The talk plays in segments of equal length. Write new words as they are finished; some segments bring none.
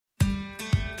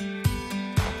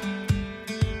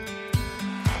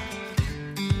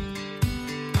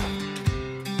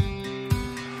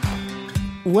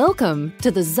Welcome to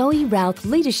the Zoe Routh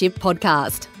Leadership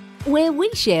Podcast, where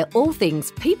we share all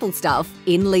things people stuff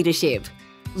in leadership.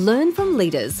 Learn from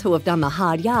leaders who have done the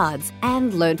hard yards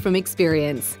and learned from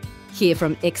experience. Hear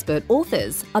from expert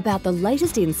authors about the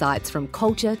latest insights from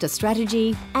culture to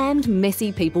strategy and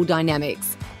messy people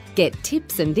dynamics. Get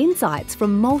tips and insights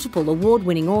from multiple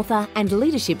award-winning author and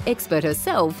leadership expert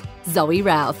herself, Zoe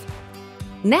Routh.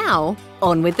 Now,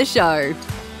 on with the show.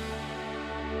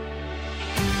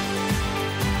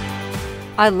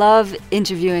 I love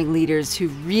interviewing leaders who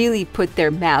really put their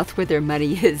mouth where their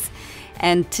money is.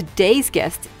 And today's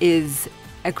guest is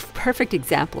a perfect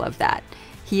example of that.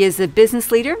 He is a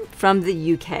business leader from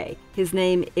the UK. His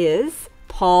name is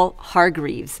Paul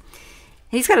Hargreaves.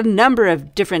 He's got a number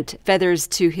of different feathers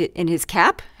in his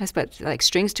cap. I suppose like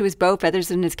strings to his bow,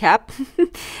 feathers in his cap.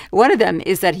 One of them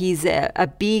is that he's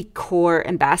a B Corp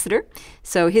ambassador.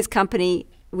 So his company,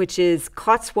 which is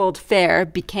Cotswold Fayre,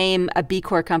 became a B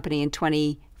Corp company in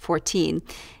 2014.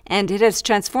 And it has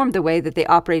transformed the way that they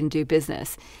operate and do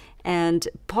business. And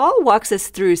Paul walks us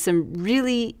through some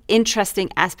really interesting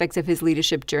aspects of his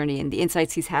leadership journey and the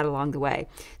insights he's had along the way.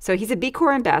 So he's a B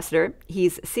Corp ambassador.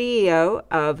 He's CEO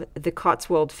of the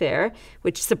Cotswold Fayre,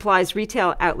 which supplies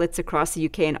retail outlets across the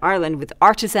UK and Ireland with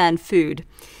artisan food.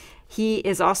 He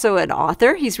is also an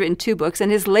author. He's written 2 books,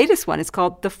 and his latest one is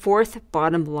called The Fourth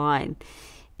Bottom Line.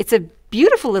 It's a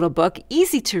beautiful little book,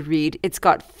 easy to read. It's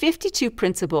got 52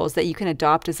 principles that you can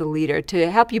adopt as a leader to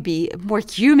help you be more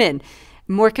human,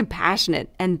 more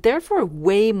compassionate, and therefore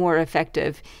way more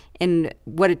effective in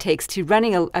what it takes to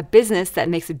running a business that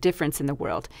makes a difference in the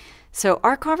world. So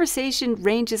our conversation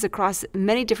ranges across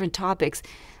many different topics,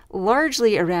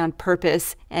 largely around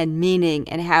purpose and meaning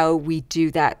and how we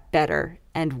do that better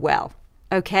and well.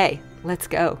 Okay, let's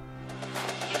go.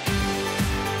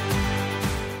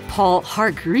 Paul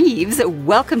Hargreaves,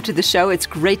 welcome to the show. It's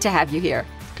great to have you here.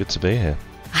 Good to be here.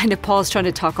 I know Paul's trying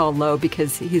to talk all low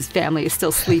because his family is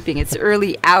still sleeping. It's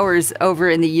early hours over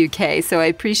in the UK, so I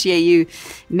appreciate you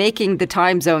making the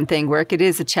time zone thing work. It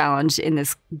is a challenge in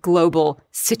this global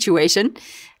situation.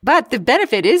 But the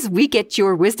benefit is we get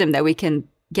your wisdom that we can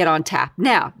get on tap.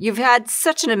 Now, you've had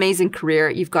such an amazing career.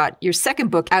 You've got your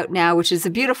second book out now, which is a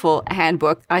beautiful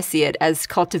handbook. I see it as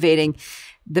cultivating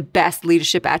the best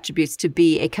leadership attributes to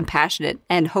be a compassionate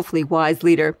and hopefully wise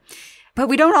leader. But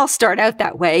we don't all start out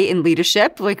that way in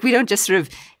leadership. Like, we don't just sort of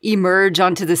emerge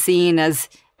onto the scene as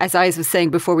I was saying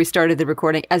before we started the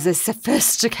recording, as a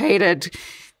sophisticated,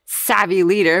 savvy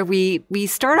leader. We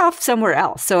start off somewhere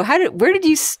else. So where did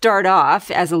you start off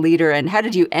as a leader, and how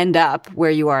did you end up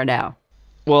where you are now?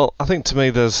 Well, I think to me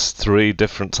there's 3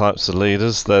 different types of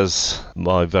leaders. There's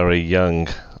my very young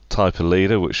type of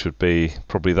leader, which would be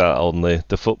probably that on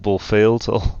the football field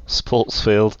or sports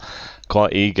field.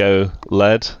 Quite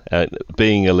ego-led.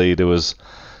 Being a leader was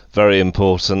very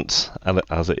important, and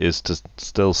as it is to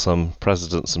still some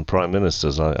presidents and prime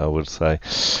ministers, I would say.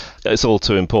 It's all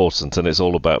too important, and it's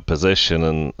all about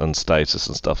position and status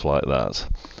and stuff like that.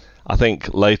 I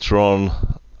think later on,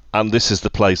 and this is the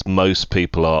place most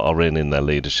people are in their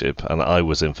leadership, and I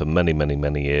was in for many, many,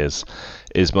 many years,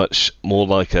 is much more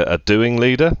like a doing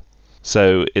leader.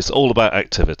 So it's all about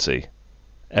activity.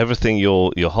 Everything,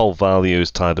 your whole value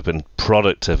is tied up in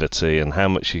productivity and how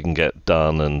much you can get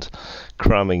done, and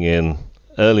cramming in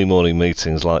early morning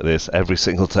meetings like this every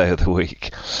single day of the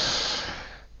week.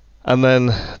 And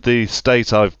then the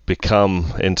state I've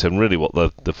become into, and really what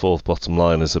the fourth bottom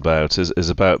line is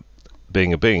about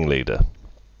being a being leader.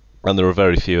 And there are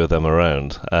very few of them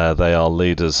around. They are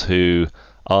leaders who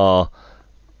are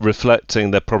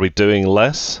reflecting they're probably doing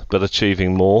less but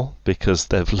achieving more, because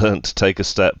they've learned to take a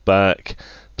step back.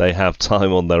 They have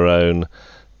time on their own.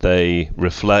 They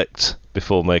reflect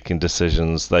before making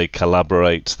decisions. They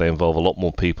collaborate. They involve a lot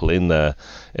more people in their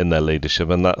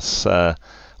leadership. And that's, I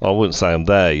wouldn't say I'm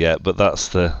there yet, but that's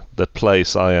the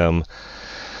place I am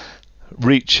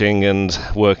reaching and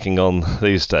working on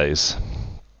these days.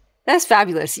 That's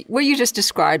fabulous. What you just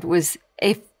described was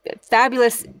a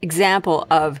fabulous example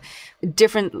of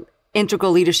different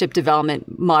integral leadership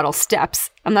development model steps.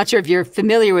 I'm not sure if you're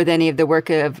familiar with any of the work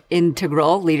of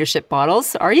integral leadership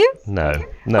models. Are you? No.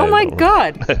 Oh my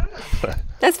God.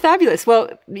 That's fabulous. Well,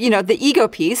 the ego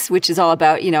piece, which is all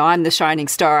about, I'm the shining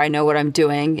star, I know what I'm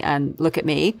doing, and look at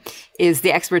me, is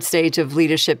the expert stage of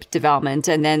leadership development.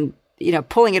 And then,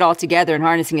 pulling it all together and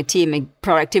harnessing a team and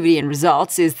productivity and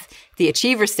results is the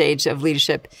achiever stage of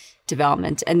leadership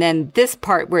development. And then this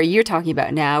part where you're talking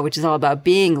about now, which is all about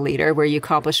being a leader, where you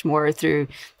accomplish more through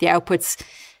the outputs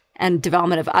and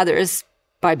development of others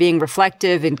by being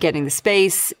reflective and getting the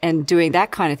space and doing that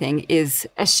kind of thing, is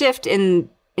a shift in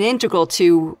an integral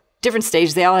to different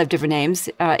stages. They all have different names.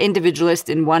 Individualist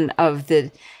in one of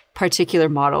the particular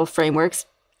model frameworks.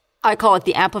 I call it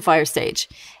the amplifier stage,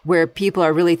 where people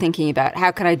are really thinking about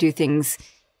how can I do things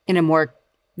in a more,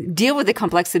 deal with the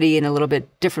complexity in a little bit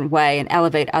different way and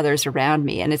elevate others around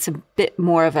me. And it's a bit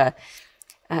more of a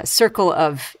circle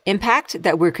of impact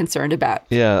that we're concerned about.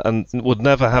 Yeah, and would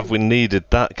never have we needed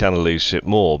that kind of leadership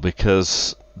more,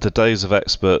 because the days of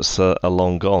experts are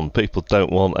long gone. People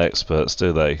don't want experts,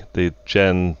 do they? The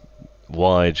Gen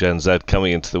Y, Gen Z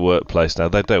coming into the workplace now,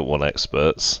 they don't want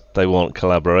experts. They want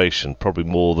collaboration, probably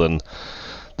more than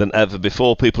ever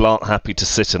before. People aren't happy to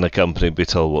sit in a company and be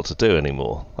told what to do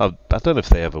anymore. I don't know if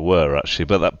they ever were, actually,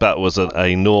 but that was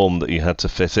a norm that you had to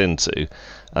fit into.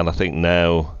 And I think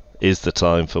now is the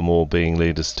time for more being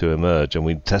leaders to emerge, and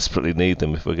we desperately need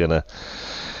them if we're going to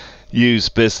use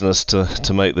business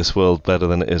to make this world better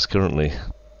than it is currently.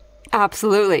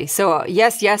 Absolutely. So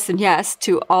yes, yes, and yes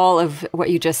to all of what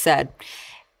you just said.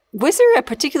 Was there a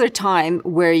particular time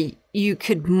where you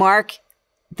could mark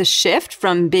the shift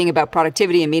from being about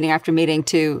productivity and meeting after meeting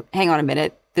to, hang on a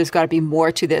minute, there's got to be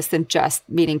more to this than just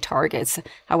meeting targets.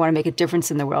 I want to make a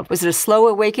difference in the world. Was it a slow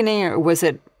awakening, or was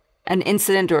it an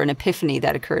incident or an epiphany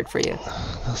that occurred for you?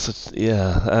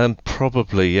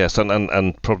 Probably yes,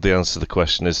 and probably the answer to the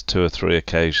question is 2 or 3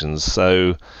 occasions.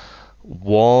 So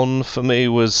one for me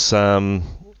was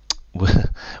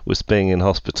being in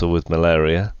hospital with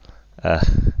malaria,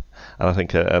 and I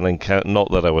think an encounter.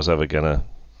 Not that I was ever going to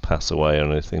pass away or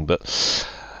anything, but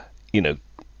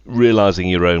realizing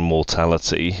your own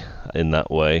mortality in that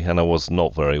way, and I was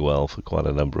not very well for quite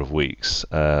a number of weeks.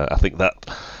 I think that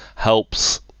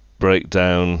helps break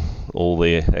down all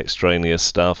the extraneous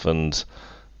stuff and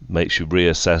makes you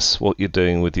reassess what you're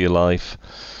doing with your life.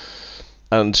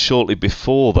 And shortly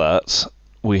before that,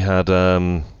 we had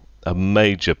a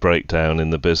major breakdown in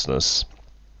the business.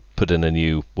 Put in a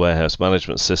new warehouse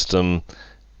management system.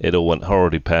 It all went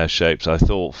horribly pear-shaped. I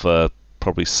thought for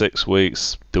probably 6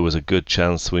 weeks there was a good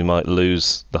chance we might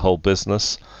lose the whole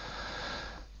business.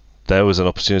 There was an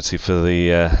opportunity for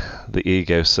the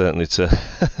ego certainly to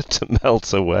to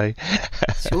melt away.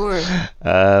 Sure.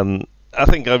 I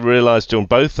think I realised during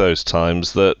both those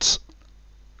times that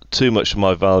too much of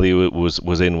my value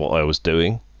was in what I was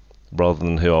doing rather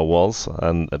than who I was,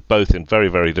 and both in very,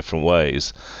 very different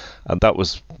ways. And that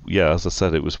was, as I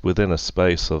said, it was within a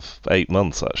space of 8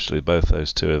 months actually, both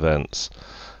those 2 events.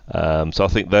 So I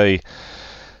think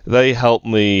they helped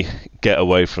me get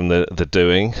away from the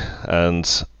doing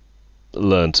and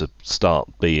learn to start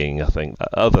being. I think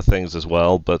other things as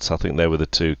well, but I think they were the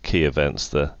 2 key events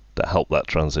that helped that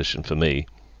transition for me.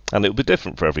 And it will be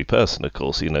different for every person, of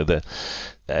course.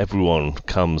 Everyone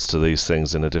comes to these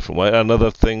things in a different way.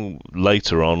 Another thing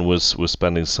later on was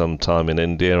spending some time in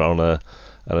India on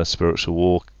a spiritual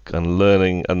walk and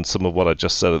learning. And some of what I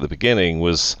just said at the beginning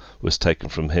was taken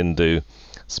from Hindu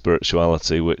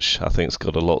spirituality, which I think's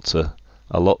got a lot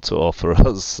to offer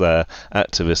us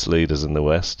activist leaders in the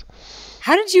West.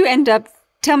 How did you end up?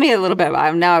 Tell me a little bit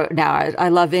about now. I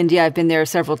love India. I've been there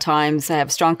several times. I have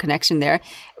a strong connection there.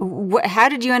 How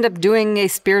did you end up doing a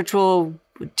spiritual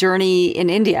journey in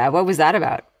India? What was that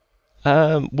about?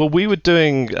 Well, we were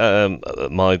doing,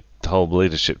 my whole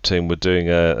leadership team were doing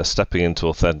a Stepping into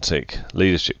Authentic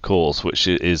leadership course, which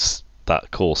is, that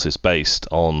course is based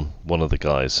on one of the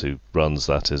guys who runs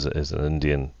that is an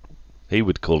Indian. He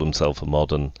would call himself a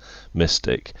modern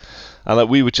mystic. And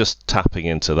we were just tapping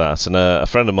into that. And a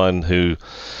friend of mine who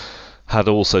had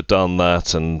also done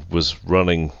that and was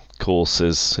running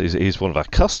courses, he's one of our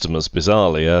customers,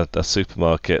 bizarrely, a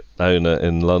supermarket owner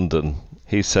in London.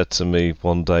 He said to me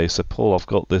one day, he said, "Paul, I've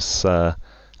got this, I'm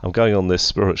going on this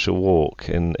spiritual walk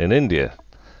in India.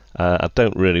 I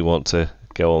don't really want to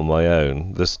go on my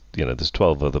own. There's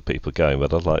 12 other people going,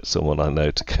 but I'd like someone I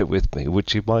know to go with me.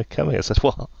 Would you mind coming?" I said,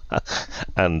 "Well,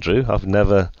 Andrew, I've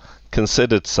never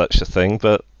considered such a thing,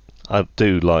 but I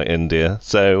do like India,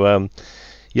 so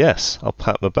yes, I'll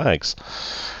pack my bags."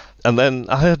 And then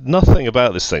I heard nothing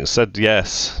about this thing. Said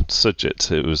yes, Sujit,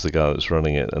 who was the guy that was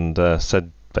running it, and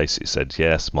basically said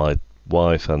yes. My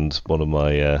wife and one of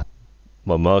my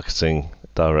marketing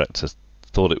directors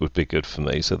thought it would be good for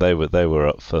me, so they were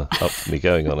up for me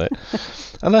going on it.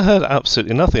 And I heard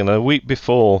absolutely nothing. And a week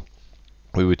before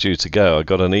we were due to go, I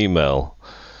got an email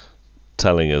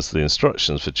telling us the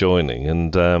instructions for joining,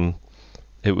 and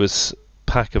it was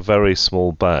pack a very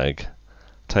small bag,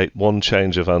 take 1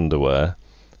 change of underwear,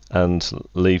 and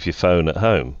leave your phone at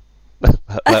home.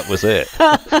 That was it.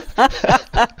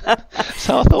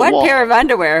 So I thought, One pair of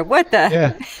underwear. What the?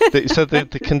 Yeah. So the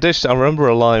condition. I remember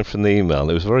a line from the email.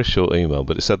 It was a very short email,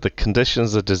 but it said the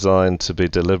conditions are designed to be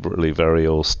deliberately very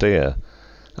austere.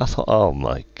 I thought, oh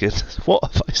my goodness, what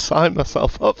have I signed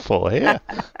myself up for here?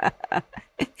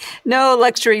 No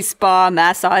luxury spa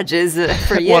massages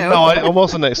for you. Well, no, I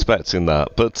wasn't expecting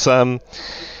that. But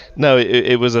no,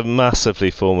 it was a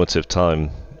massively formative time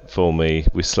for me.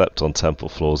 We slept on temple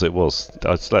floors.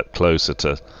 I slept closer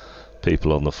to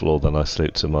people on the floor than I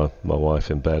sleep to my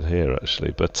wife in bed here,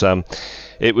 actually. But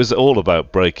it was all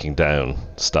about breaking down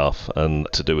stuff and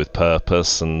to do with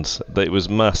purpose, and it was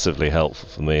massively helpful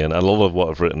for me. And a lot of what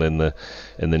I've written in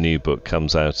the new book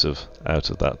comes out of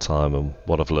that time, and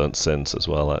what I've learnt since as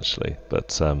well, actually.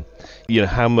 But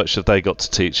how much have they got to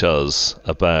teach us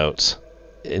about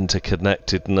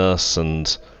interconnectedness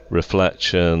and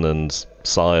reflection and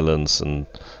silence and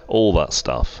all that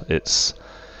stuff?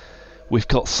 We've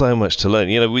got so much to learn.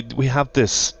 We have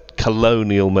this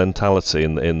colonial mentality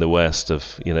in the West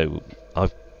of,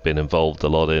 I've been involved a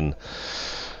lot in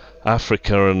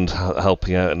Africa and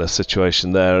helping out in a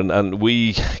situation there, and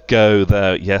we go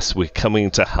there, yes, we're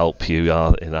coming to help you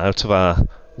out of our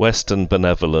Western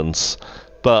benevolence,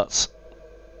 but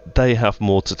they have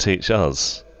more to teach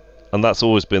us. And that's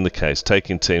always been the case,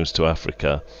 taking teams to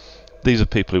Africa. These are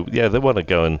people who, they want to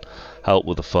go and help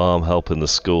with the farm, help in the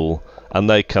school, and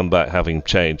they come back having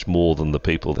changed more than the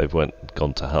people they've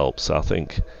gone to help. So I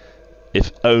think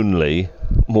if only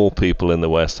more people in the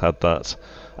West had that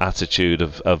attitude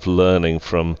of learning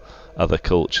from other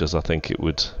cultures, I think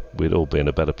we'd all be in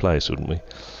a better place, wouldn't we?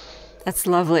 That's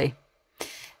lovely.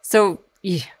 So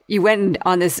you went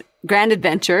on this grand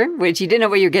adventure, which you didn't know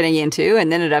what you were getting into,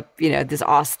 and ended up, this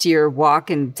austere walk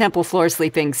and temple floor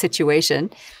sleeping situation.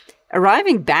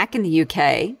 Arriving back in the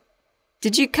UK,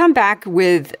 did you come back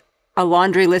with a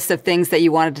laundry list of things that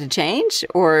you wanted to change,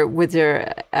 or was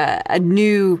there a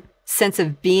new sense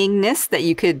of beingness that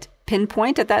you could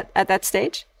pinpoint at that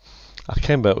stage? I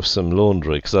came back with some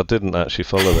laundry because I didn't actually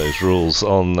follow those rules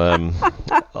on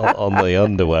the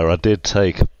underwear. I did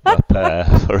take a pair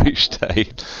for each day,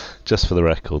 just for the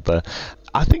record there.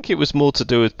 I think it was more to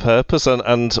do with purpose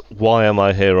and why am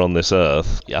I here on this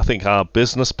earth. I think our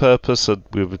business purpose,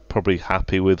 we were probably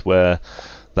happy with where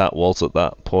that was at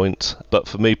that point. But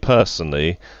for me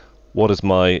personally, what is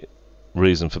my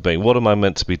reason for being? What am I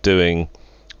meant to be doing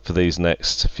for these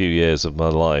next few years of my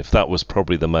life? That was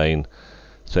probably the main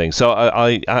thing. So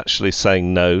I actually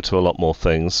saying no to a lot more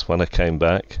things when I came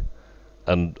back,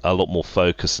 and a lot more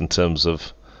focus in terms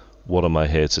of what am I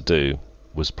here to do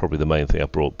was probably the main thing I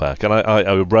brought back. And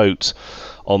I wrote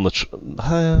on not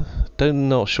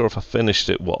sure if I finished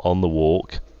it on the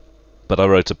walk, but I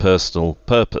wrote a personal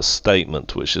purpose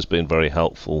statement which has been very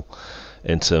helpful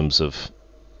in terms of,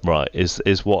 right,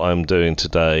 is what I'm doing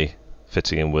today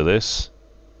fitting in with this?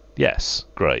 Yes,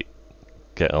 great,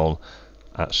 get on.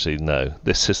 Actually, no,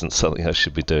 this isn't something I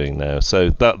should be doing now.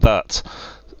 So that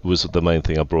was the main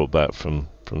thing I brought back from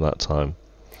that time.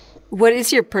 What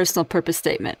is your personal purpose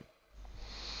statement?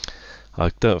 I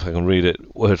don't know if I can read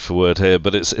it word for word here,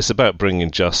 but it's about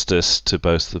bringing justice to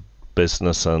both the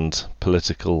business and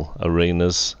political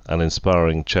arenas and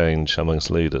inspiring change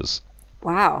amongst leaders.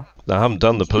 Wow. Now, I haven't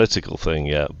done the political thing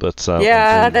yet, but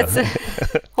that's a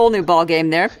whole new ball game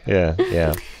there.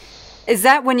 Yeah. Is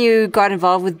that when you got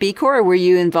involved with B Corp, or were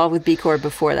you involved with B Corp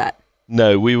before that?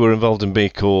 No, we were involved in B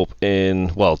Corp in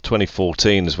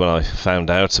 2014 is when I found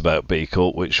out about B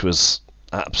Corp, which was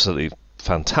absolutely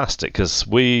fantastic because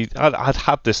I'd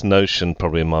had this notion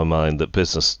probably in my mind that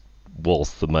business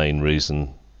was the main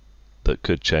reason that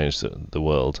could change the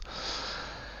world.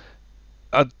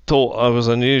 I thought I was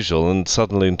unusual, and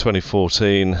suddenly in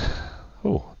 2014,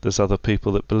 there's other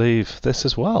people that believe this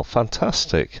as well.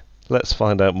 Fantastic. Let's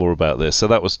find out more about this.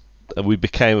 So we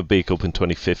became a B Corp in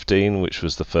 2015, which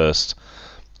was the first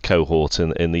cohort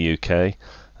in the UK.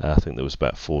 I think there was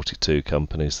about 42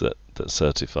 companies that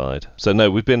certified. So no,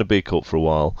 we've been a B Corp for a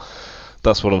while.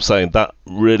 That's what I'm saying. That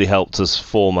really helped us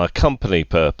form our company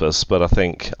purpose, but I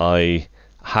think I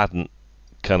hadn't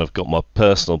kind of got my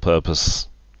personal purpose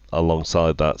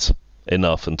alongside that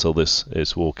enough until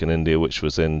this walk in India, which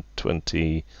was in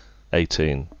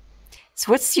 2018.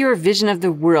 So what's your vision of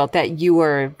the world that you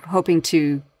are hoping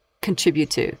to contribute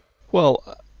to?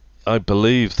 Well, I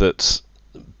believe that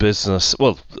business,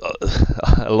 a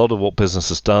lot of what business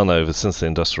has done since the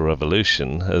Industrial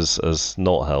Revolution has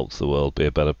not helped the world be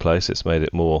a better place. It's made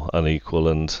it more unequal,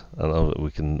 and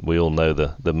we all know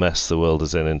the mess the world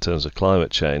is in terms of climate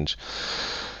change.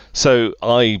 So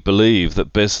I believe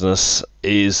that business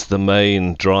is the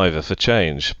main driver for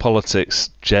change. Politics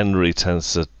generally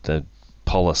tends to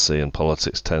policy and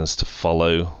politics tends to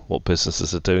follow what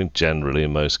businesses are doing generally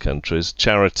in most countries.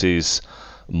 Charities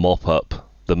mop up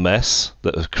the mess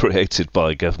that was created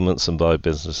by governments and by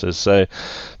businesses. So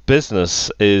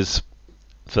business is,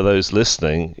 for those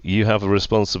listening, you have a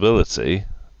responsibility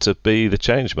to be the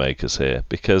change makers here,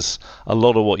 because a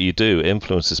lot of what you do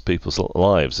influences people's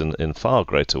lives in far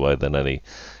greater way than any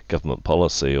government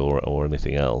policy or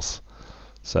anything else.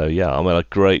 So yeah, I'm a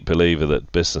great believer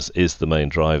that business is the main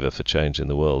driver for change in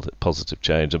the world, positive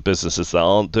change, and businesses that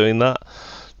aren't doing that,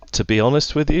 to be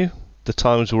honest with you, the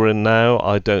times we're in now,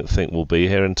 I don't think we'll be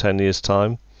here in 10 years'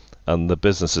 time, and the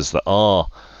businesses that are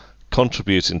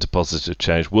contributing to positive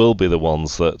change will be the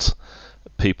ones that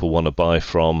people want to buy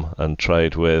from and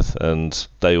trade with, and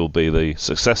they will be the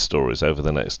success stories over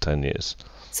the next 10 years.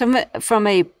 So from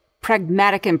a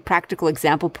pragmatic and practical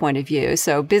example point of view,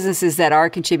 so businesses that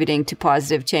are contributing to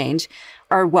positive change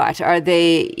are what? Are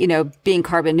they, being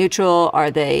carbon neutral? Are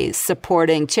they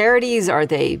supporting charities? Are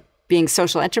they being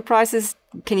social enterprises?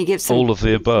 Can you give some? All of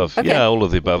the above. Okay. Yeah, all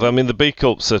of the above. I mean, the B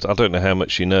Corp, I don't know how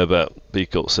much you know about B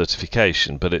Corp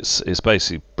certification, but it's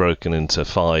basically broken into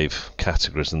 5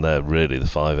 categories, and they're really the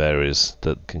 5 areas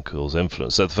that can cause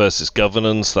influence. So the first is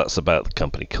governance. That's about the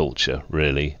company culture,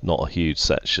 really, not a huge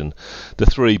section. The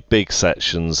 3 big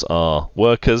sections are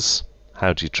workers.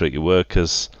 How do you treat your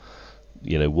workers?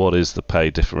 What is the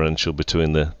pay differential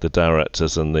between the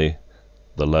directors and the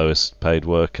lowest paid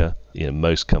worker?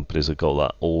 Most companies have got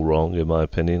that all wrong, in my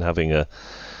opinion. Having a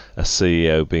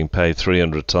CEO being paid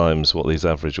 300 times what these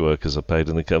average workers are paid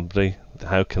in the company,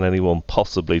 how can anyone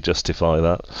possibly justify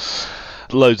that?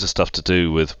 Loads of stuff to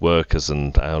do with workers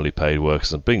and hourly paid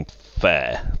workers and being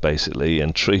fair, basically,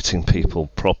 and treating people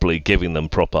properly, giving them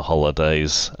proper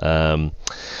holidays.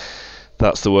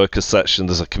 That's the workers section.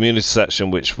 There's a community section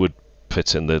which would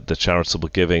fit in the charitable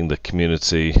giving, the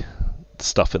community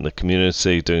stuff in the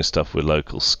community, doing stuff with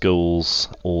local schools,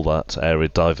 all that area,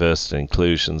 diversity and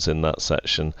inclusions in that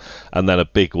section. And then a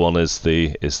big one is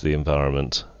the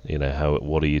environment.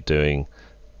 What are you doing?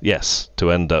 Yes, to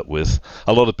end up with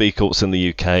a lot of B Corps in the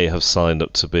UK have signed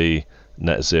up to be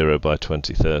net zero by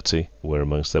 2030. We're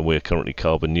amongst them. We're currently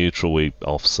carbon neutral. We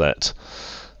offset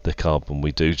the carbon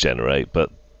we do generate,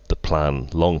 but the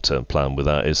long-term plan with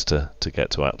that is to get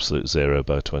to absolute zero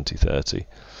by 2030.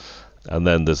 And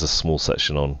then there's a small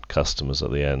section on customers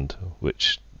at the end,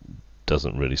 which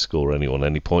doesn't really score anyone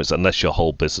any points unless your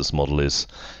whole business model is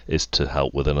to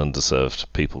help with an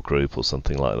underserved people group or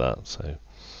something like that. So,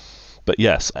 but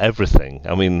yes, everything.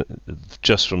 I mean,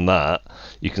 just from that,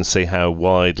 you can see how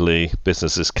widely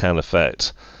businesses can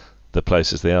affect the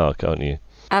places they are, can't you?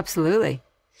 Absolutely.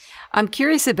 I'm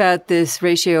curious about this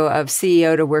ratio of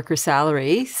CEO to worker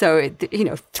salary. So,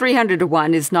 300 to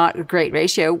 1 is not a great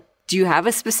ratio. Do you have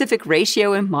a specific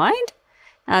ratio in mind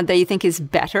that you think is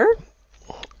better?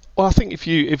 Well, I think if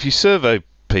you survey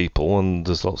people, and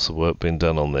there's lots of work being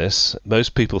done on this,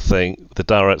 most people think the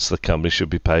directors of the company should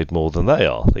be paid more than they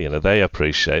are. They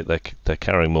appreciate they're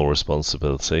carrying more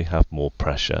responsibility, have more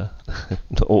pressure,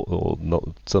 or not.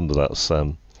 Some of that's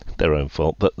their own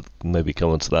fault, but maybe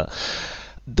come on to that.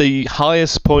 The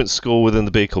highest point score within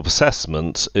the B Corp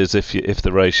assessment is if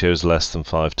the ratio is less than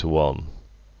 5 to 1.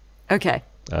 Okay.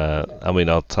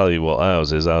 I'll tell you what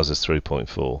ours is. Ours is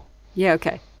 3.4. Yeah,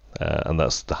 okay. And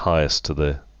that's the highest to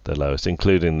the lowest,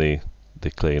 including the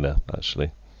cleaner,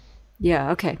 actually.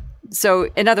 Yeah, okay. So,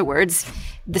 in other words,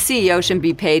 the CEO shouldn't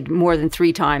be paid more than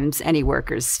 3 times any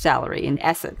worker's salary, in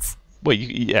essence. Well,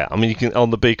 you can, on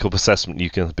the B Corp assessment, you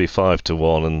can be 5 to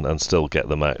 1 and still get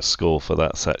the max score for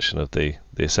that section of the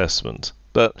assessment.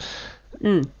 But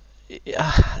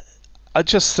I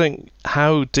just think,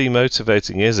 how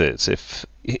demotivating is it if,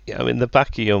 the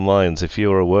back of your minds, if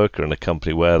you're a worker in a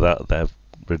company where they have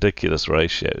ridiculous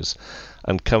ratios,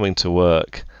 and coming to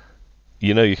work,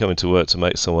 you're coming to work to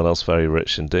make someone else very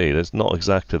rich indeed. It's not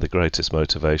exactly the greatest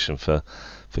motivation for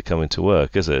coming to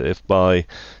work, is it? If by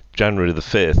January the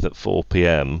 5th at 4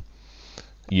 p.m,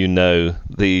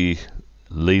 the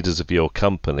leaders of your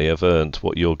company have earned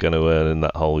what you're going to earn in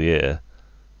that whole year,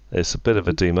 it's a bit of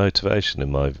a demotivation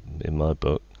in my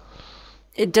book.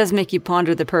 It does make you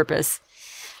ponder the purpose,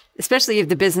 especially if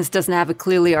the business doesn't have a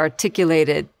clearly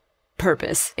articulated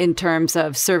purpose in terms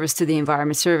of service to the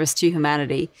environment, service to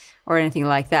humanity, or anything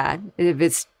like that. If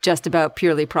it's just about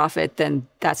purely profit, then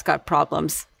that's got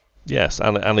problems. Yes,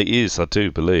 and it is, I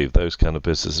do believe, those kind of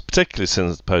businesses, particularly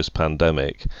since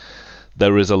post-pandemic,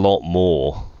 there is a lot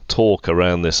more talk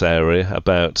around this area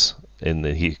about, in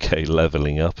the UK,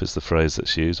 levelling up is the phrase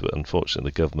that's used, but unfortunately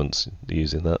the government's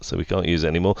using that, so we can't use it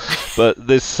anymore. But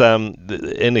this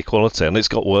inequality, and it's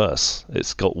got worse.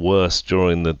 It's got worse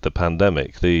during the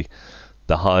pandemic. The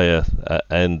higher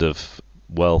end of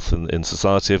wealth in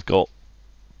society have got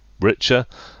richer,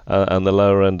 and the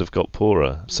lower end have got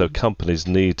poorer. So companies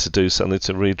need to do something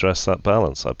to redress that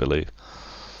balance, I believe.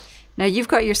 Now, you've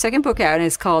got your second book out, and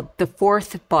it's called The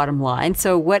Fourth Bottom Line.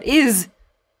 So what is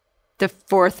the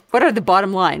fourth? What are the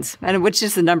bottom lines? And which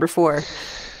is the number 4?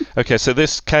 Okay, so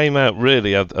this came out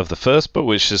really of the first book,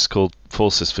 which is called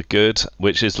Forces for Good,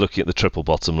 which is looking at the triple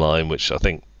bottom line, which I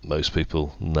think most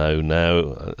people know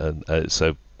now.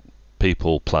 So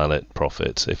people, planet,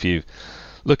 profit. If you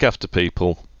look after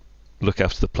people, look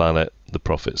after the planet, the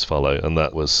profits follow. And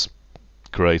that was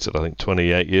created, I think,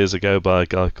 28 years ago by a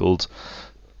guy called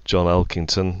John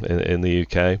Elkington in the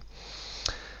UK.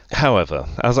 However,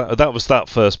 that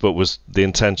first book, was the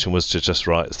intention was to just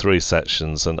write 3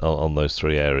 sections on those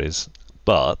 3 areas.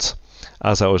 But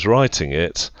as I was writing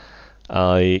it,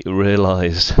 I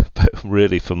realised,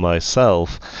 really for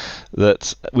myself,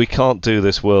 that we can't do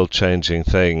this world-changing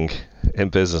thing in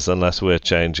business unless we're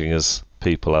changing as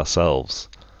people ourselves.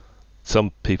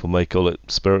 Some people may call it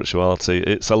spirituality.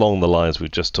 It's along the lines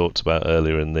we've just talked about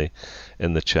earlier in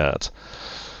the chat.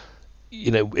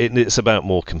 It's about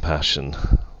more compassion.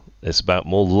 It's about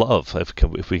more love,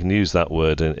 if we can use that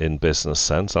word in business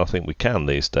sense. I think we can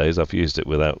these days. I've used it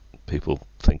without people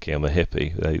thinking I'm a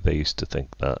hippie. They used to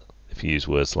think that, if you use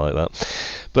words like that.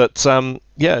 But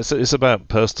it's about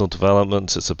personal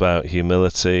development. It's about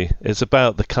humility. It's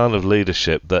about the kind of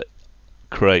leadership that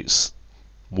creates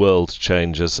world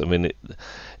changes. I mean,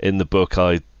 in the book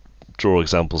I draw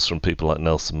examples from people like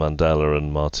Nelson Mandela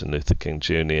and Martin Luther King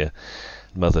Jr.,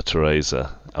 Mother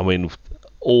Teresa. I mean,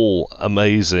 all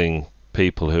amazing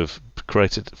people who've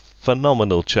created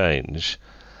phenomenal change,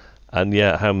 and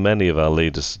yet how many of our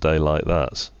leaders today like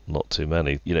that? Not too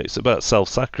many. It's about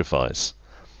self-sacrifice.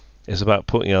 It's about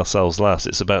putting ourselves last.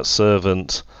 It's about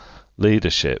servant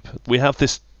leadership. We have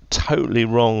this totally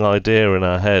wrong idea in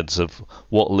our heads of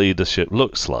what leadership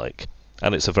looks like,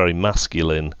 and it's a very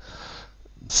masculine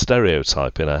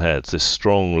stereotype in our heads. This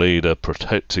strong leader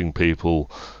protecting people,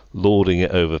 lording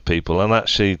it over people, and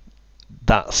actually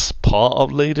that's part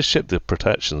of leadership, the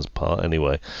protection's part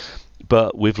anyway.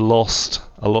 But we've lost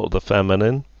a lot of the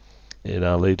feminine in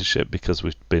our leadership because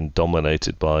we've been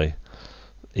dominated by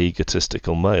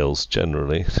egotistical males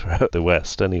generally throughout the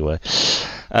West anyway.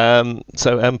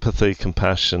 So empathy,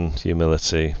 compassion,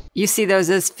 humility. You see those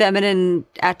as feminine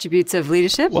attributes of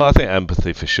leadership? Well, I think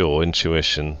empathy for sure,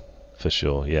 intuition for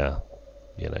sure, yeah.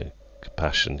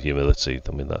 Compassion, humility,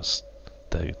 I mean,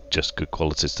 they're just good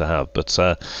qualities to have. But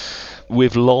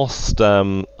we've lost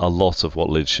a lot of what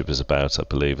leadership is about, I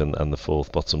believe, and the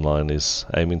fourth bottom line is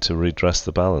aiming to redress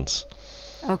the balance.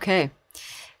 Okay.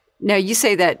 Now, you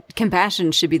say that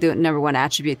compassion should be the number 1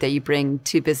 attribute that you bring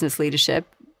to business leadership.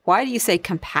 Why do you say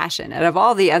compassion? Out of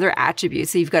all the other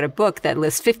attributes, you've got a book that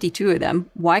lists 52 of them.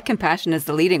 Why compassion is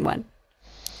the leading one?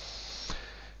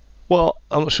 Well,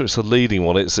 I'm not sure it's the leading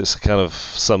one. It's a kind of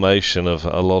summation of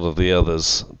a lot of the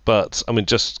others. But, I mean,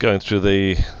 just going through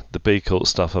the B Corp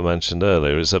stuff I mentioned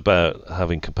earlier is about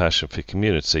having compassion for your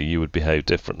community. You would behave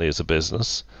differently as a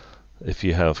business. If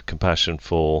you have compassion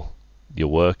for your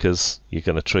workers, you're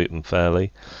going to treat them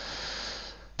fairly.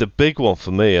 The big one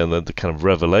for me, and the kind of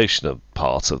revelation of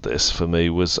part of this for me,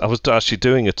 was I was actually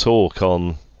doing a talk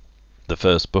on the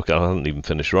first book. I hadn't even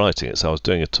finished writing it, so I was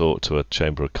doing a talk to a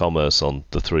Chamber of Commerce on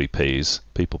the 3 Ps,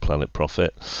 people, planet,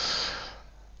 profit.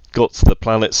 Got to the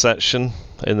planet section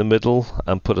in the middle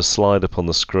and put a slide up on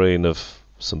the screen of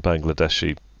some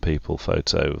Bangladeshi people,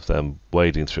 photo of them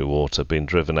wading through water, being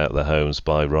driven out of their homes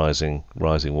by rising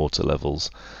water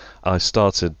levels. I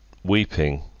started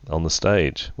weeping on the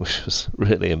stage, which was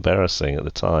really embarrassing at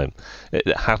the time. It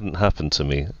hadn't happened to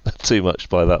me too much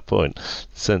by that point.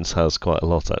 Since has quite a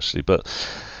lot, actually. But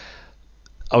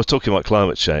I was talking about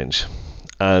climate change,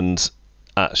 and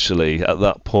actually at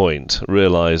that point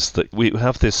realised that we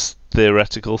have this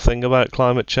theoretical thing about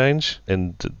climate change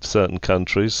in certain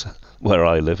countries, where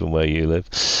I live and where you live,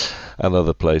 and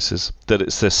other places, that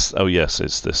it's this,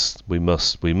 we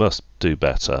must do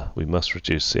better, we must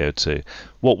reduce CO2.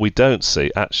 What we don't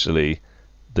see, actually,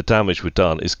 the damage we've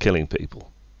done is killing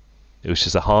people, which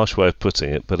is a harsh way of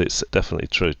putting it, but it's definitely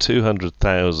true.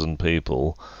 200,000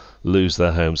 people lose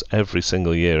their homes every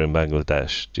single year in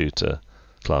Bangladesh due to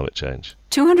climate change.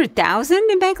 200,000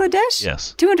 in Bangladesh?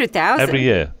 Yes. 200,000? Every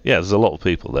year. Yeah, there's a lot of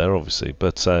people there, obviously,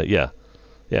 but yeah,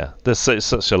 it's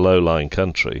such a low-lying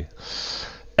country.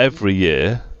 Every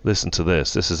year, listen to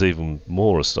this is even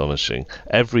more astonishing.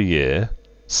 Every year,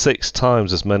 6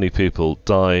 times as many people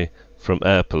die from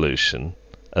air pollution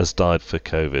as died for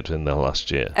COVID in the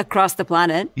last year. Across the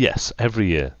planet? Yes, every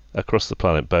year, across the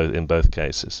planet, in both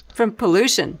cases. From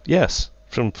pollution? Yes,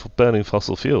 from burning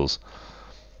fossil fuels.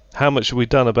 How much have we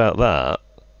done about that?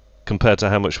 compared to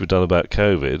how much we've done about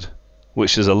COVID,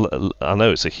 which is I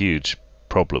know it's a huge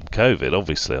problem, COVID,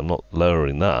 obviously, I'm not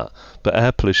lowering that, but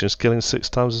air pollution is killing 6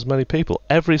 times as many people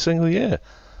every single year.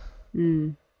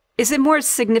 Is it more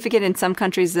significant in some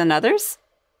countries than others?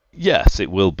 Yes, it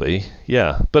will be,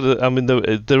 yeah. But I mean,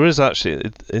 there is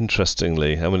actually,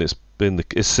 interestingly, I mean,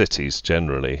 it's cities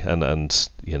generally, and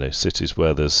you know, cities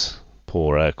where there's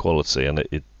poor air quality, and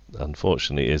it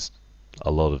unfortunately is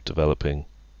a lot of developing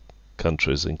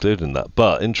countries including that.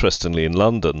 But interestingly, in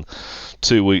London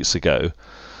 2 weeks ago,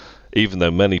 even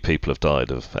though many people have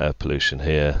died of air pollution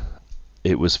here,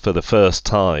 it was for the first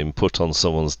time put on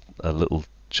a little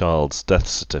child's death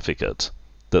certificate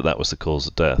that was the cause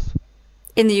of death.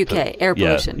 In the UK, air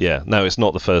pollution. Yeah. Now, it's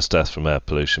not the first death from air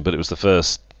pollution, but it was the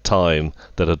first time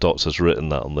that a doctor's written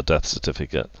that on the death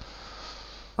certificate.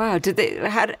 Wow.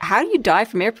 How do you die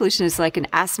from air pollution? It's like an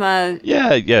asthma?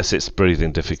 Yes, it's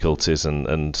breathing difficulties,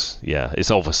 and yeah,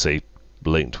 it's obviously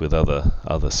linked with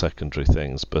other secondary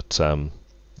things, but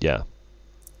yeah.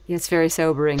 It's very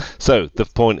sobering. So the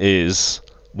point is,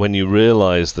 when you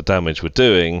realise the damage we're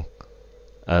doing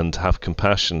and have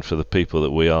compassion for the people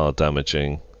that we are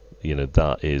damaging, you know,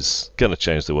 that is going to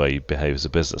change the way you behave as a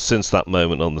business. Since that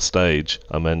moment on the stage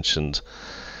I mentioned,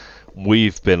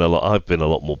 I've been a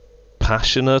lot more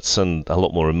passionate and a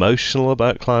lot more emotional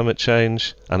about climate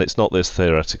change, and it's not this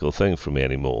theoretical thing for me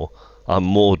anymore. I'm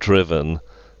more driven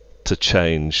to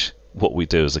change what we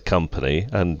do as a company,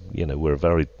 and you know, we're a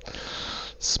very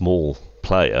small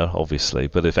player, obviously,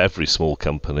 but if every small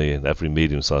company and every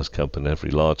medium-sized company,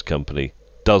 every large company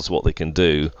does what they can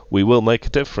do, we will make a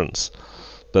difference.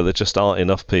 But there just aren't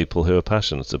enough people who are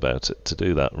passionate about it to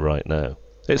do that right now.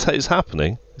 It's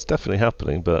happening. It's definitely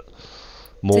happening, but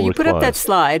more required. So you put up that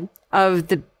slide of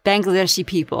the Bangladeshi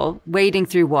people wading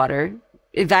through water,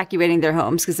 evacuating their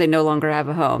homes because they no longer have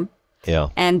a home. Yeah.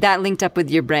 And that linked up with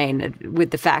your brain,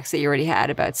 with the facts that you already had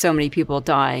about so many people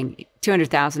dying,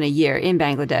 200,000 a year in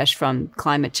Bangladesh from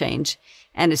climate change.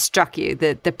 And it struck you,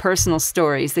 the personal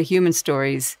stories, the human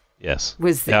stories. Yes.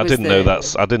 I didn't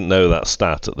know that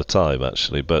stat at the time,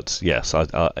 actually, but yes,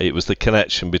 it was the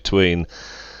connection between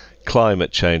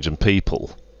climate change and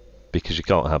people, because you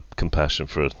can't have compassion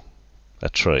for a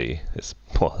tree.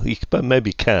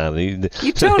 Maybe you can.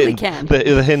 You totally can.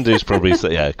 The Hindus probably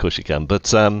say, yeah, of course you can,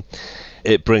 but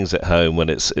it brings it home when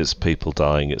it's people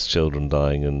dying, it's children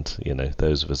dying, and you know,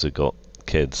 those of us who've got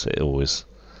kids, it always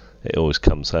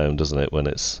comes home, doesn't it, when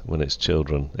it's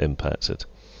children impacted.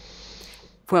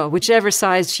 Well, whichever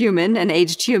sized human and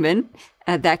aged human,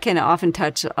 that can often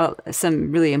touch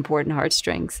some really important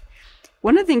heartstrings.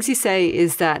 One of the things you say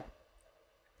is that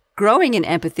growing in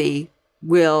empathy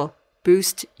will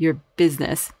boost your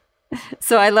business.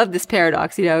 So I love this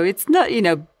paradox. You know, it's not, you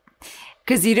know,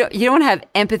 because you don't have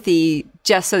empathy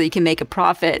just so that you can make a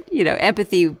profit. You know,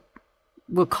 empathy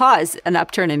will cause an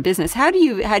upturn in business. How do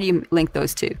you link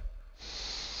those two?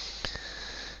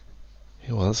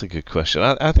 Well, that's a good question.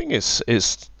 I think it's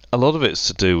a lot of it's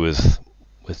to do with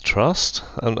trust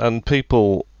and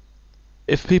people.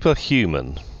 If people are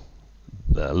human,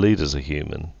 leaders are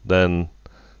human, then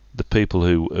the people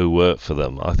who work for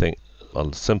them, I think, on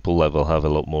a simple level, have a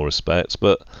lot more respect.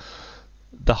 But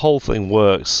the whole thing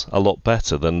works a lot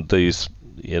better than these,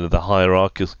 you know, the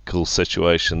hierarchical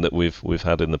situation that we've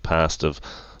had in the past of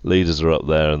leaders are up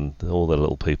there and all the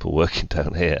little people working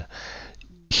down here.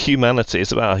 Humanity,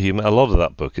 it's about a lot of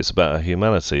that book is about our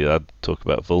humanity. I talk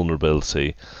about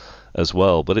vulnerability as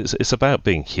well, but it's about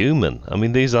being human. I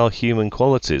mean, these are human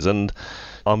qualities, and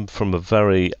I'm from a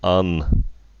very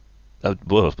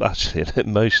actually an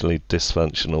emotionally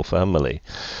dysfunctional family.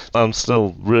 I'm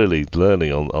still really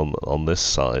learning on this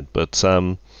side, but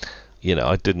you know,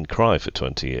 I didn't cry for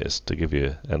 20 years, to give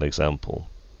you an example.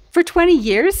 For 20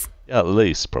 years? Yeah, at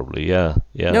least, probably, yeah.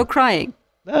 No crying?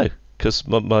 No, because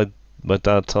my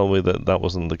dad told me that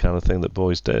wasn't the kind of thing that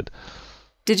boys did.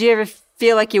 Did you ever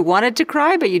feel like you wanted to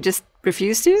cry, but you just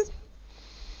refused to?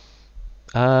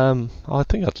 I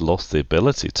think I'd lost the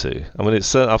ability to. I mean,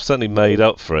 I've certainly made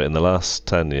up for it in the last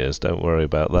 10 years. Don't worry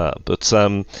about that. But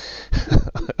I've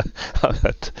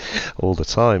had all the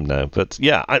time now. But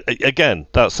yeah, again,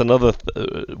 that's another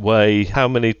way. How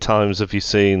many times have you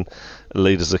seen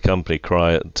leaders of a company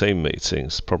cry at team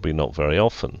meetings? Probably not very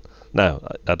often. Now,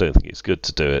 I don't think it's good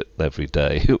to do it every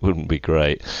day. It wouldn't be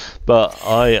great. But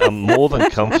I am more than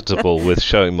comfortable with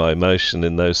showing my emotion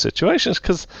in those situations,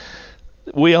 because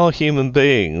we are human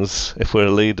beings if we're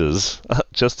leaders,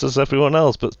 just as everyone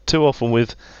else. But too often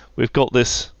we've got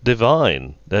this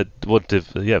divine.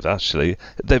 Actually,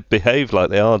 they behave like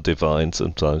they are divine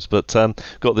sometimes. But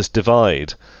got this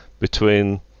divide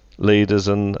between leaders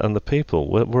and the people.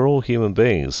 We're all human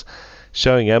beings.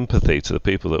 Showing empathy to the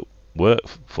people that work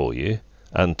for you,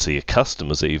 and to your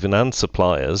customers even, and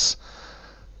suppliers,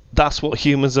 that's what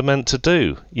humans are meant to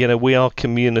do. You know, we are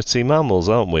community mammals,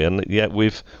 aren't we? And yet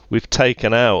we've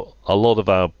taken out a lot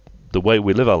of the way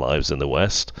we live our lives in the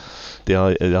West. The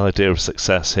idea of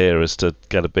success here is to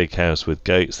get a big house with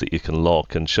gates that you can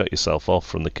lock and shut yourself off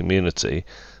from the community.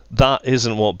 That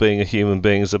isn't what being a human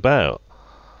being is about.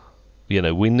 You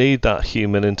know, we need that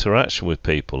human interaction with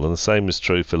people, and the same is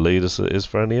true for leaders as it is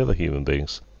for any other human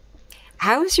beings.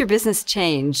 How has your business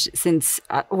changed since,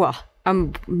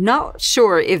 I'm not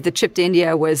sure if the trip to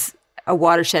India was a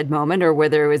watershed moment or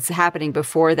whether it was happening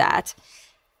before that.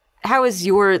 How has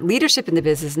your leadership in the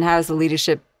business and how has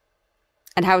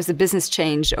the business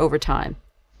changed over time?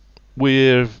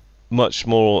 We're much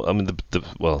more, I mean,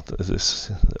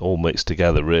 this all mixed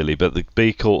together really, but the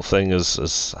B Corp thing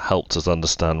has helped us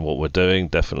understand what we're doing.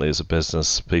 Definitely as a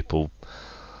business, people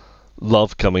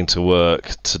love coming to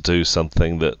work to do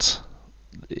something that,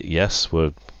 yes,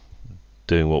 we're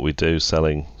doing what we do,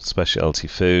 selling specialty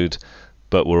food,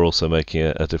 but we're also making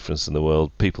a difference in the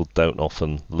world. People don't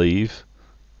often leave.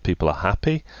 People are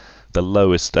happy. The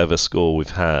lowest ever score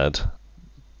we've had,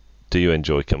 do you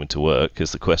enjoy coming to work,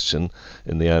 is the question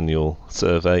in the annual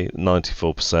survey.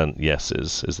 94% yes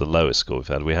is the lowest score we've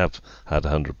had. We have had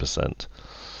 100%.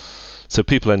 So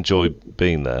people enjoy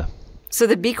being there. So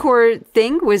the B Corp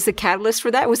thing was the catalyst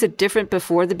for that? Was it different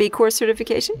before the B Corp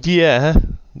certification?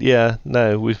 Yeah,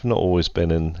 no, we've not always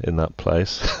been in that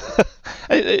place.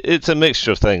 It's a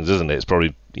mixture of things, isn't it? It's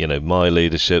probably, you know, my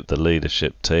leadership, the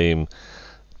leadership team,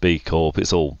 B Corp,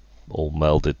 it's all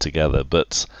melded together.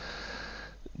 But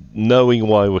knowing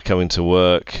why we're coming to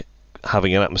work,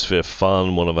 having an atmosphere of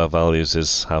fun, one of our values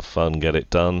is have fun, get it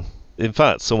done. In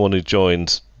fact, someone who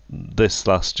joined this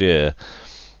last year,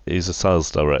 he's a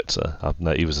sales director.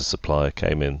 He was a supplier,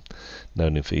 came in,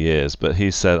 known him for years, but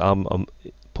he said,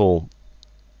 Paul,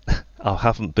 I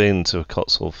haven't been to a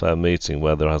Cotswold Fayre meeting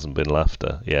where there hasn't been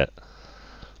laughter yet.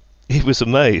 He was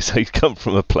amazed. He'd come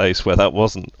from a place where that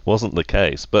wasn't the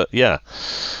case. But yeah,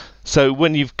 so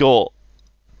when you've got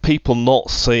people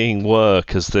not seeing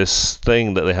work as this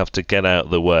thing that they have to get out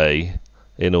of the way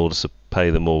in order to pay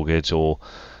the mortgage, or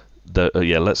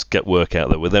let's get work out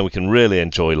there, then we can really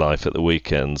enjoy life at the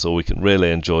weekends, or we can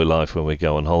really enjoy life when we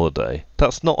go on holiday.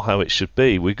 That's not how it should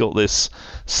be. We've got this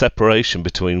separation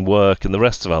between work and the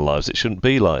rest of our lives. It shouldn't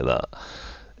be like that.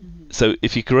 So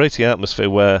if you create an atmosphere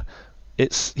where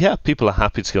people are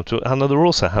happy to come to it, and they're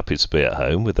also happy to be at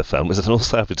home with their families, and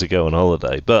also happy to go on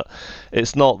holiday, but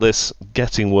it's not this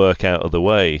getting work out of the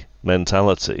way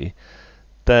mentality,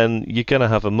 then you're going to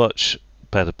have a much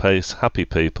better pace, happy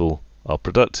people, are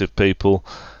productive people,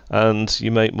 and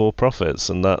you make more profits.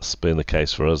 And that's been the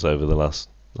case for us over the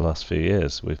last few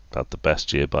years. We've had the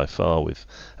best year by far we've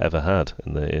ever had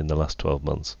in the last 12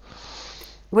 months.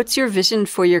 What's your vision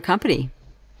for your company?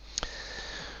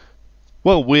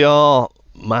 Well, we are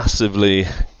massively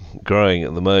growing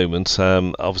at the moment.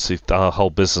 Obviously, our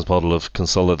whole business model of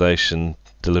consolidation,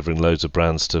 delivering loads of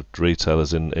brands to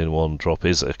retailers in one drop,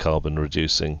 is a carbon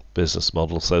reducing business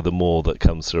model. So the more that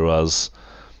comes through us,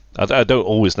 I don't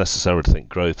always necessarily think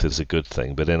growth is a good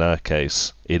thing, but in our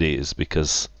case it is,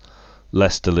 because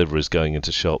less deliveries going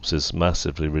into shops is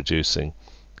massively reducing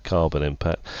carbon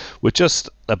impact. We're just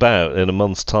about, in a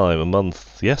month's time, a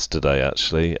month yesterday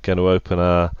actually, going to open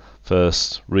our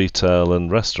first retail and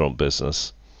restaurant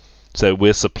business. So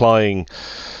we're supplying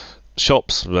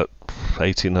shops,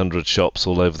 1,800 shops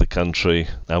all over the country,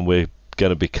 and we're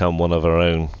going to become one of our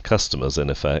own customers in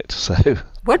effect. So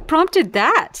what prompted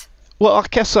that? Well, I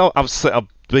guess I've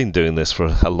been doing this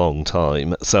for a long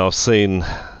time, so I've seen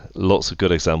lots of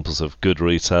good examples of good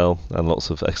retail and lots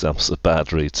of examples of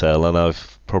bad retail, and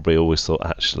I've probably always thought,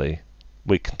 actually,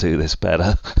 we can do this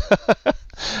better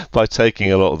by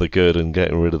taking a lot of the good and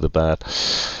getting rid of the bad.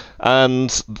 And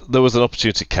there was an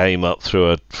opportunity came up through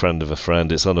a friend of a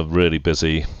friend. It's on a really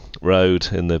busy road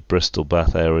in the Bristol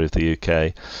Bath area of the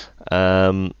UK.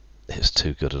 It was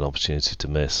too good an opportunity to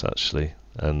miss, actually,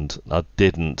 and I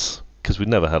didn't, because we'd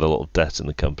never had a lot of debt in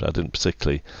the company. I didn't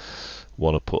particularly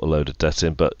want to put a load of debt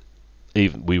in, but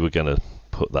even we were going to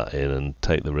put that in and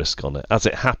take the risk on it. As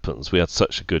it happens, we had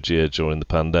such a good year during the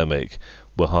pandemic,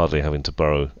 we're hardly having to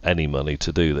borrow any money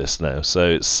to do this now. So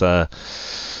it's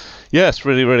it's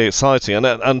really, really exciting,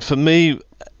 and for me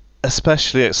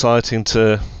especially exciting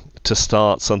to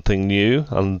start something new,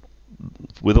 and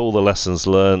with all the lessons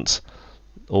learnt,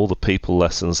 all the people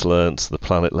lessons learnt, the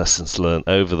planet lessons learnt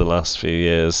over the last few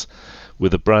years,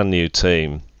 with a brand new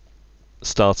team,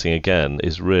 starting again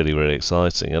is really, really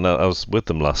exciting. And I was with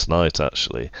them last night,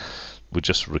 actually. We're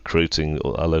just recruiting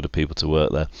a load of people to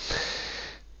work there.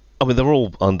 I mean, they're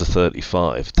all under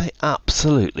 35. They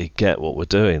absolutely get what we're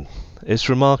doing. It's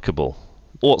remarkable.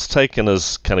 What's taken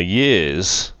us kind of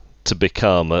years to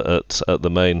become at the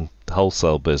main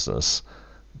wholesale business,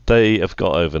 they have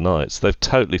got overnight. So they've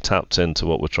totally tapped into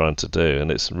what we're trying to do,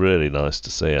 and it's really nice to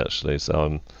see, actually.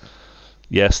 So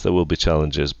yes, there will be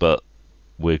challenges, but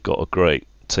we've got a great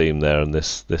team there, and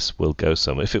this will go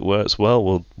somewhere. If it works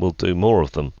well, we'll do more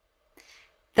of them.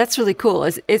 That's really cool.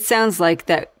 It sounds like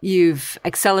that you've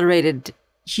accelerated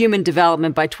human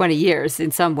development by 20 years in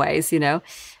some ways,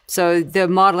 So the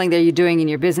modeling that you're doing in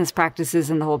your business practices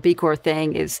and the whole B Corp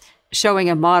thing is showing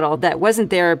a model that wasn't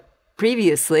there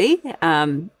previously.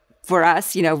 For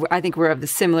us, I think we're of the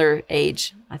similar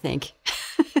age, I think.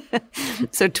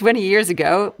 So 20 years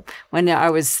ago, when I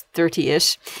was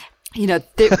 30-ish,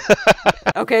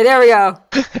 okay, there we go.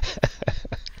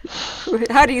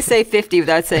 How do you say 50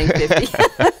 without saying 50?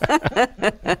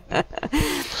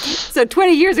 So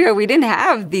 20 years ago, we didn't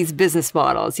have these business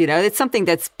models. It's something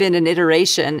that's been an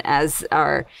iteration as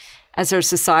our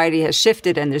society has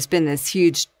shifted, and there's been this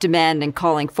huge demand and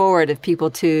calling forward of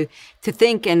people to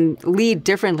think and lead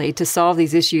differently to solve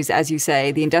these issues, as you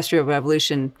say, the Industrial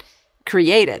Revolution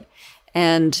created.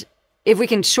 And if we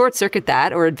can short circuit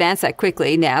that or advance that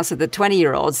quickly now so the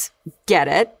 20-year-olds get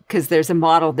it, because there's a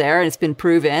model there and it's been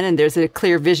proven and there's a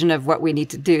clear vision of what we need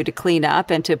to do to clean up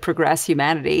and to progress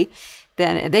humanity,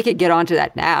 then they could get onto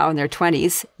that now in their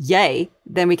 20s. Yay.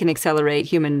 Then we can accelerate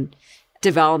human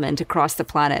development across the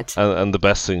planet. And the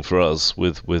best thing for us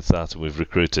with that, we've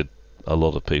recruited a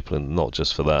lot of people, and not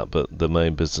just for that, but the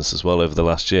main business as well over the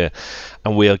last year.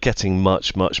 And we are getting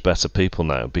much, much better people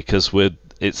now because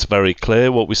it's very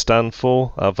clear what we stand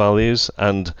for, our values,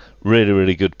 and really,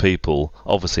 really good people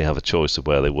obviously have a choice of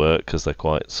where they work because they're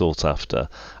quite sought after.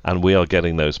 And we are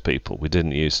getting those people. We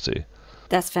didn't used to.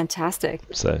 That's fantastic.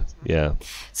 So, yeah.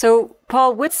 So,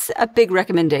 Paul, what's a big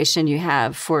recommendation you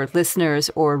have for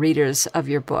listeners or readers of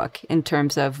your book in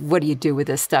terms of what do you do with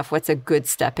this stuff? What's a good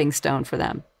stepping stone for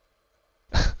them?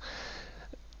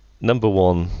 Number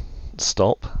one,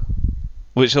 stop.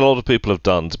 Which a lot of people have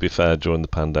done, to be fair, during the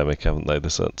pandemic, haven't they?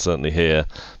 Certainly here,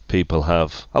 a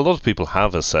lot of people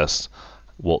have assessed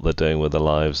what they're doing with their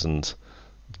lives and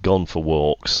gone for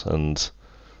walks and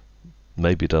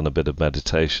maybe done a bit of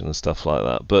meditation and stuff like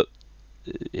that. But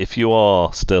if you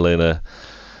are still in a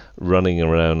running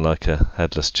around like a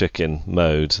headless chicken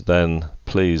mode, then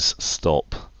please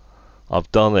stop.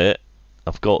 I've done it.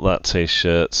 I've got that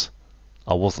t-shirt.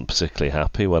 I wasn't particularly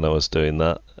happy when I was doing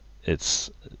that. It's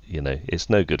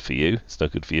no good for you. It's no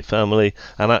good for your family.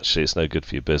 And actually, it's no good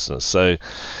for your business. So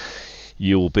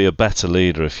you'll be a better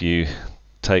leader if you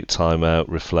take time out,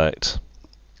 reflect,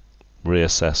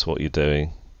 reassess what you're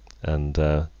doing,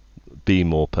 and be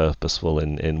more purposeful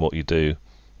in what you do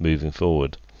moving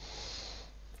forward.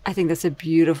 I think that's a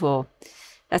beautiful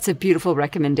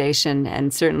recommendation,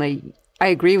 and certainly I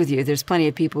agree with you. There's plenty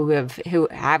of people who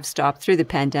have stopped through the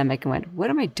pandemic and went, "What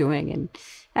am I doing? And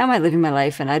how am I living my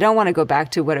life? And I don't want to go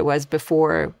back to what it was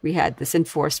before we had this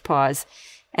enforced pause."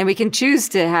 And we can choose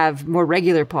to have more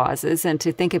regular pauses and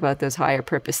to think about those higher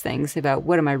purpose things about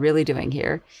what am I really doing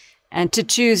here, and to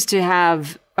choose to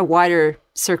have a wider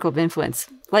circle of influence.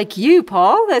 Like you,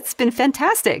 Paul, that's been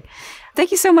fantastic.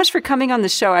 Thank you so much for coming on the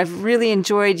show. I've really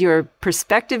enjoyed your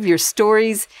perspective, your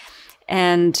stories,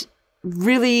 and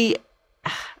really,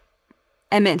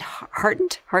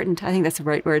 heartened. I think that's the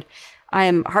right word. I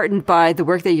am heartened by the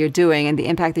work that you're doing and the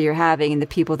impact that you're having and the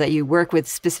people that you work with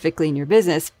specifically in your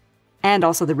business, and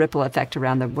also the ripple effect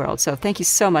around the world. So thank you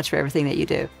so much for everything that you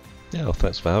do. Yeah, well,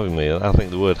 thanks for having me. I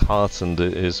think the word heartened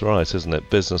is right, isn't it?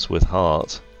 Business with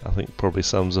heart, I think probably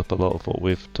sums up a lot of what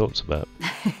we've talked about.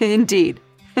 Indeed.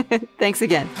 Thanks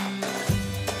again.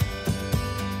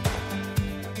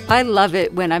 I love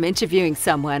it when I'm interviewing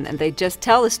someone and they just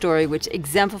tell a story which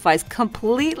exemplifies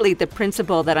completely the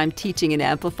principle that I'm teaching in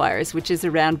Amplifiers, which is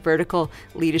around vertical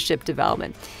leadership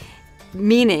development.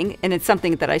 Meaning, and it's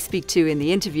something that I speak to in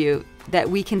the interview, that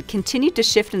we can continue to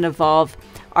shift and evolve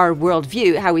our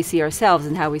worldview, how we see ourselves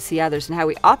and how we see others and how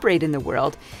we operate in the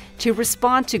world, to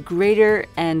respond to greater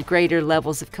and greater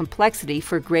levels of complexity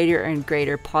for greater and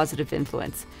greater positive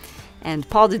influence. And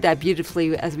Paul did that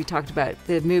beautifully, as we talked about,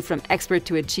 the move from expert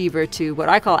to achiever to what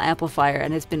I call amplifier,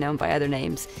 and has been known by other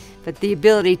names. But the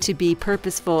ability to be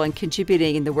purposeful and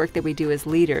contributing in the work that we do as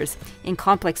leaders in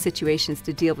complex situations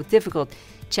to deal with difficult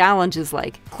challenges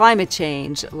like climate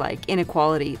change, like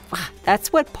inequality,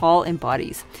 that's what Paul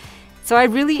embodies. So I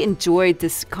really enjoyed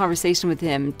this conversation with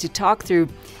him to talk through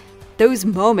those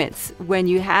moments when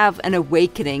you have an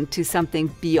awakening to something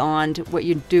beyond what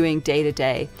you're doing day to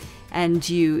day, and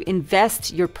you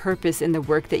invest your purpose in the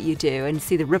work that you do and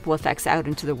see the ripple effects out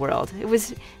into the world. It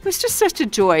was just such a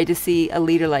joy to see a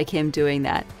leader like him doing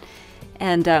that.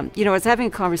 And, I was having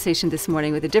a conversation this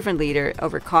morning with a different leader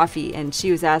over coffee, and she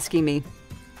was asking me,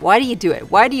 why do you do it?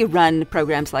 Why do you run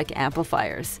programs like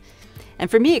Amplifiers?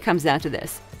 And for me, it comes down to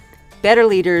this: better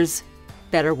leaders,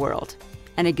 better world.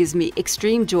 And it gives me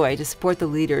extreme joy to support the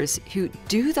leaders who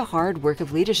do the hard work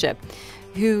of leadership,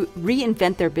 who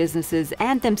reinvent their businesses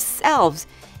and themselves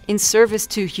in service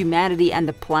to humanity and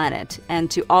the planet, and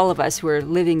to all of us who are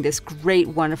living this great,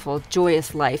 wonderful,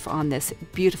 joyous life on this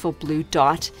beautiful blue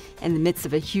dot in the midst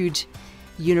of a huge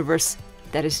universe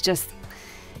that is just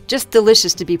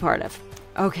delicious to be part of.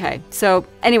 Okay, so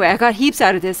anyway, I got heaps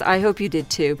out of this. I hope you did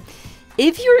too.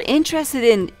 If you're interested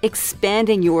in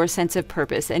expanding your sense of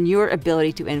purpose and your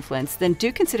ability to influence, then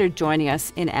do consider joining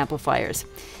us in Amplifiers.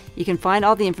 You can find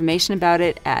all the information about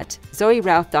it at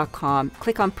zoerouth.com.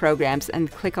 Click on programs and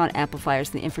click on Amplifiers,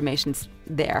 and the information's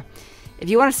there. If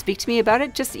you want to speak to me about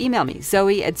it, just email me,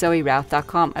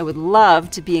 zoe@zoerouth.com. I would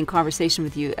love to be in conversation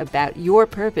with you about your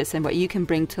purpose and what you can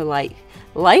bring to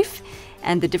life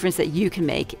and the difference that you can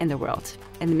make in the world.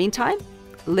 In the meantime,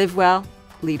 live well,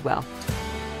 lead well.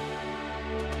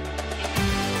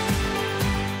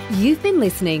 You've been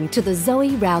listening to the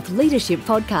Zoe Routh Leadership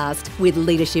Podcast with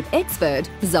leadership expert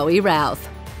Zoe Routh.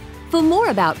 For more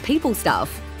about people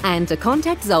stuff and to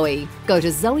contact Zoe, go to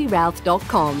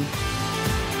zoerouth.com.